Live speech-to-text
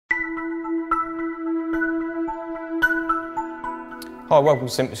Hi, welcome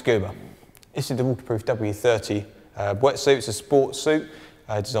to Simple Scuba. This is the Waterproof W30 wetsuit. It's a sports suit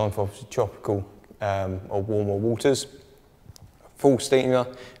designed for tropical or warmer waters. Full steamer,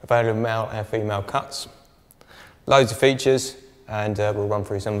 available in male and female cuts. Loads of features, and we'll run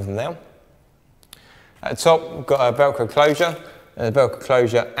through some of them now. At the top, we've got a Velcro closure. And the Velcro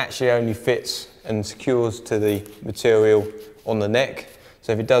closure actually only fits and secures to the material on the neck.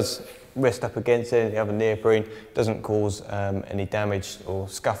 So if it does rest up against any other neoprene, it doesn't cause any damage or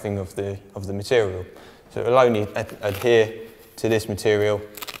scuffing of the material. So it will only adhere to this material,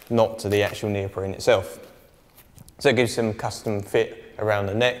 not to the actual neoprene itself. So it gives some custom fit around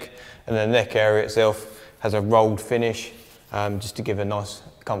the neck, and the neck area itself has a rolled finish just to give a nice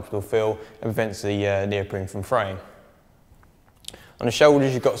comfortable feel and prevents the neoprene from fraying. On the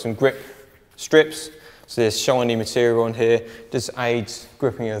shoulders you've got some grip strips. So there's shiny material on here, just aids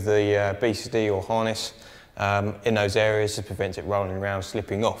gripping of the BCD or harness in those areas to prevent it rolling around,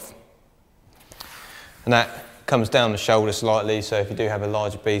 slipping off. And that comes down the shoulder slightly, so if you do have a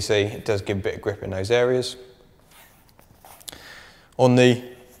larger BC, it does give a bit of grip in those areas. On the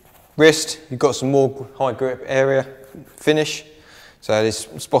wrist, you've got some more high grip area finish. So this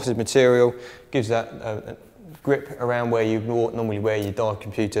spotted material gives that grip around where you normally wear your dive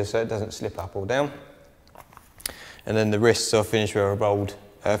computer, so it doesn't slip up or down. And then the wrists are finished with a rolled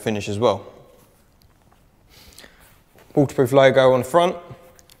finish as well. Waterproof logo on the front,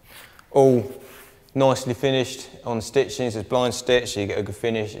 all nicely finished on the stitching. It's blind stitch, so you get a good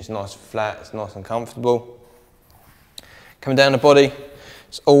finish. It's nice and flat, it's nice and comfortable. Coming down the body,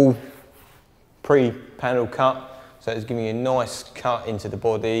 it's all pre-panel cut, so it's giving you a nice cut into the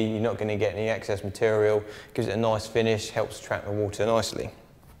body. You're not going to get any excess material. Gives it a nice finish, helps trap the water nicely.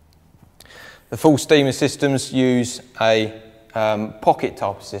 The full steamer systems use a pocket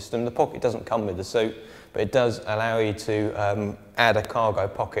type of system. The pocket doesn't come with the suit, but it does allow you to add a cargo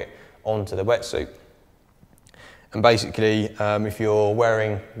pocket onto the wetsuit. And basically, if you're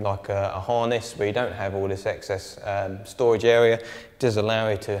wearing like a harness where you don't have all this excess storage area, it does allow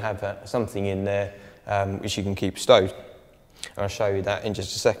you to have something in there which you can keep stowed. And I'll show you that in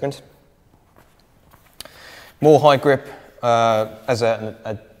just a second. More high grip as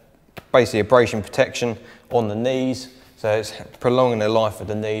basically abrasion protection on the knees, so it's prolonging the life of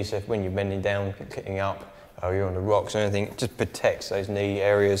the knees. So if when you're bending down, clicking up, or you're on the rocks or anything, it just protects those knee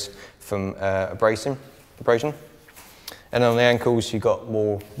areas from abrasion. And on the ankles, you've got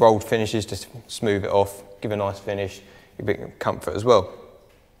more rolled finishes to smooth it off, give a nice finish, a bit of comfort as well.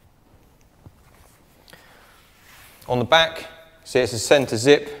 On the back, see it's a centre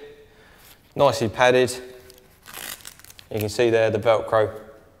zip, nicely padded. You can see there the Velcro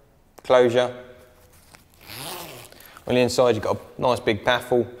closure. On the inside you've got a nice big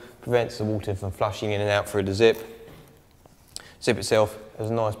baffle, prevents the water from flushing in and out through the zip. Zip itself has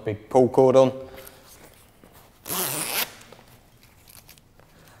a nice big pull cord on.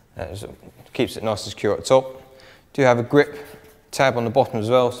 That keeps it nice and secure at the top. Do have a grip tab on the bottom as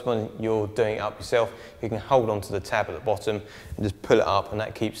well, so when you're doing it up yourself, you can hold onto the tab at the bottom and just pull it up, and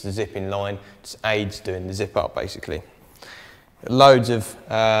that keeps the zip in line, just aids doing the zip up basically. Loads of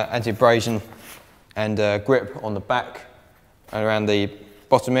anti-abrasion and grip on the back and around the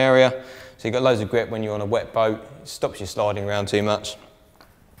bottom area. So you've got loads of grip when you're on a wet boat. It stops you sliding around too much.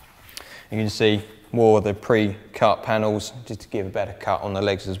 You can see more of the pre-cut panels just to give a better cut on the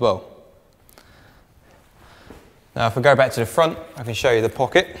legs as well. Now if I go back to the front, I can show you the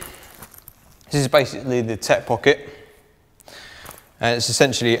pocket. This is basically the tech pocket, and it's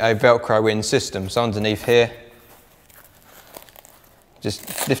essentially a Velcro in system. So underneath here,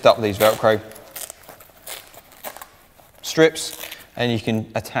 just lift up these Velcro strips and you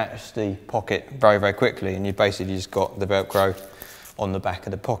can attach the pocket very, very quickly, and you basically just got the Velcro on the back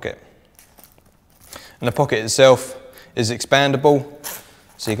of the pocket. And the pocket itself is expandable,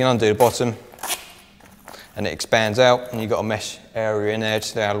 so you can undo the bottom and it expands out, and you've got a mesh area in there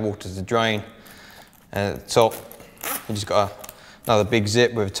just to allow the water to drain. And at the top you've just got another big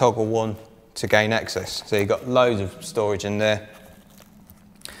zip with a toggle one to gain access. So you've got loads of storage in there.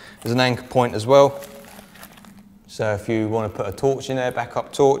 There's an anchor point as well, so if you want to put a torch in there,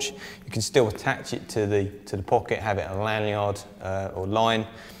 backup torch, you can still attach it to the pocket, have it on a lanyard or line,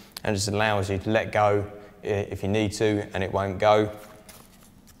 and it just allows you to let go if you need to, and it won't go.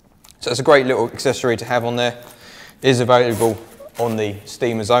 So it's a great little accessory to have on there. It is available on the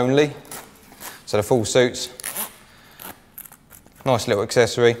steamers only, so the full suits. Nice little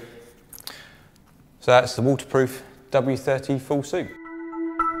accessory. So that's the Waterproof W30 full suit.